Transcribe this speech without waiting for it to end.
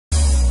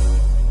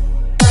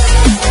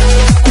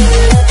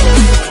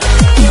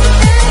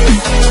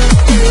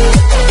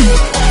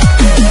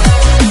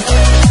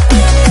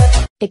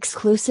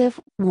Exclusive,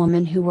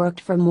 woman who worked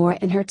for Moore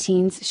in her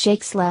teens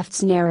shakes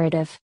left's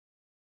narrative.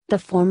 The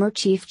former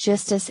Chief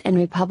Justice and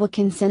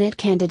Republican Senate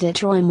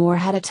candidate Roy Moore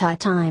had a tough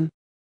time.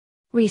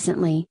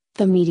 Recently,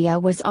 the media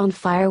was on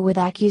fire with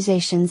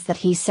accusations that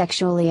he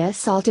sexually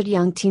assaulted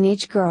young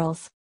teenage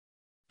girls.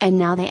 And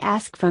now they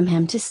ask from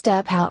him to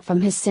step out from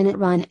his Senate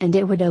run and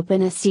it would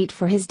open a seat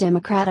for his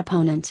Democrat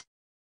opponent.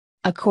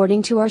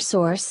 According to our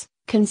source,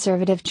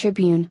 Conservative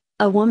Tribune,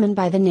 a woman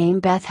by the name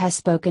Beth has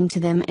spoken to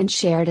them and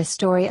shared a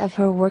story of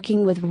her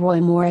working with Roy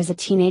Moore as a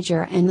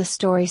teenager, and the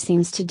story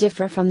seems to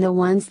differ from the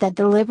ones that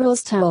the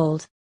liberals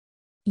told.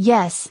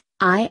 "Yes,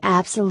 I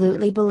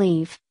absolutely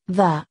believe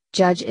the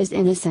judge is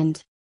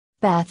innocent,"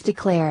 Beth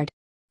declared.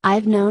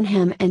 "I've known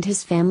him and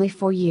his family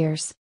for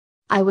years.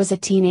 I was a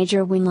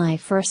teenager when I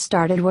first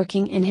started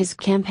working in his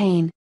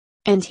campaign.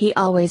 And he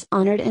always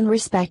honored and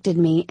respected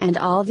me and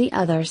all the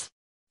others.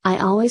 I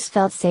always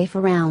felt safe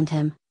around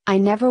him. I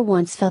never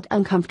once felt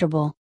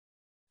uncomfortable.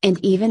 And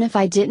even if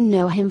I didn't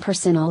know him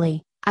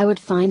personally, I would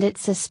find it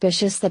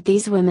suspicious that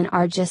these women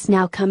are just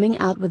now coming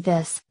out with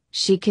this,"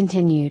 she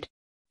continued.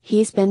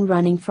 "He's been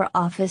running for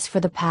office for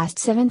the past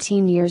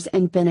 17 years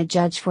and been a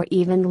judge for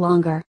even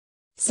longer.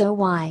 So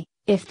why,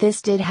 if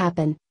this did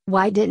happen,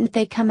 why didn't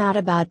they come out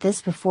about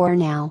this before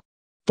now?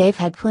 They've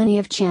had plenty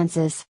of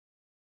chances.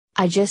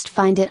 I just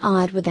find it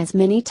odd with as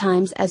many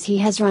times as he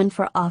has run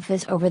for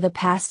office over the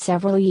past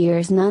several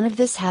years none of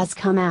this has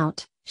come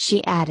out,"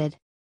 she added.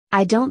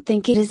 "I don't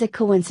think it is a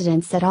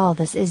coincidence that all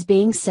this is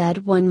being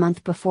said 1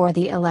 month before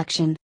the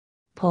election.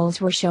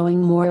 Polls were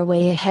showing Moore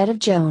way ahead of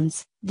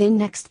Jones, then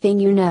next thing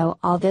you know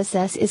all this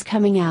is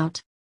coming out.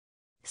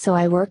 So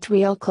I worked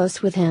real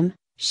close with him,"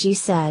 she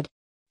said.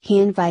 "He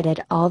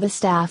invited all the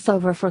staff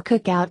over for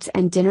cookouts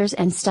and dinners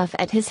and stuff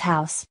at his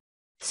house.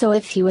 So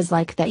if he was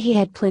like that, he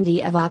had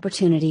plenty of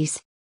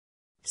opportunities."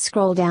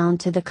 Scroll down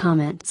to the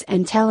comments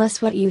and tell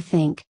us what you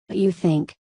think.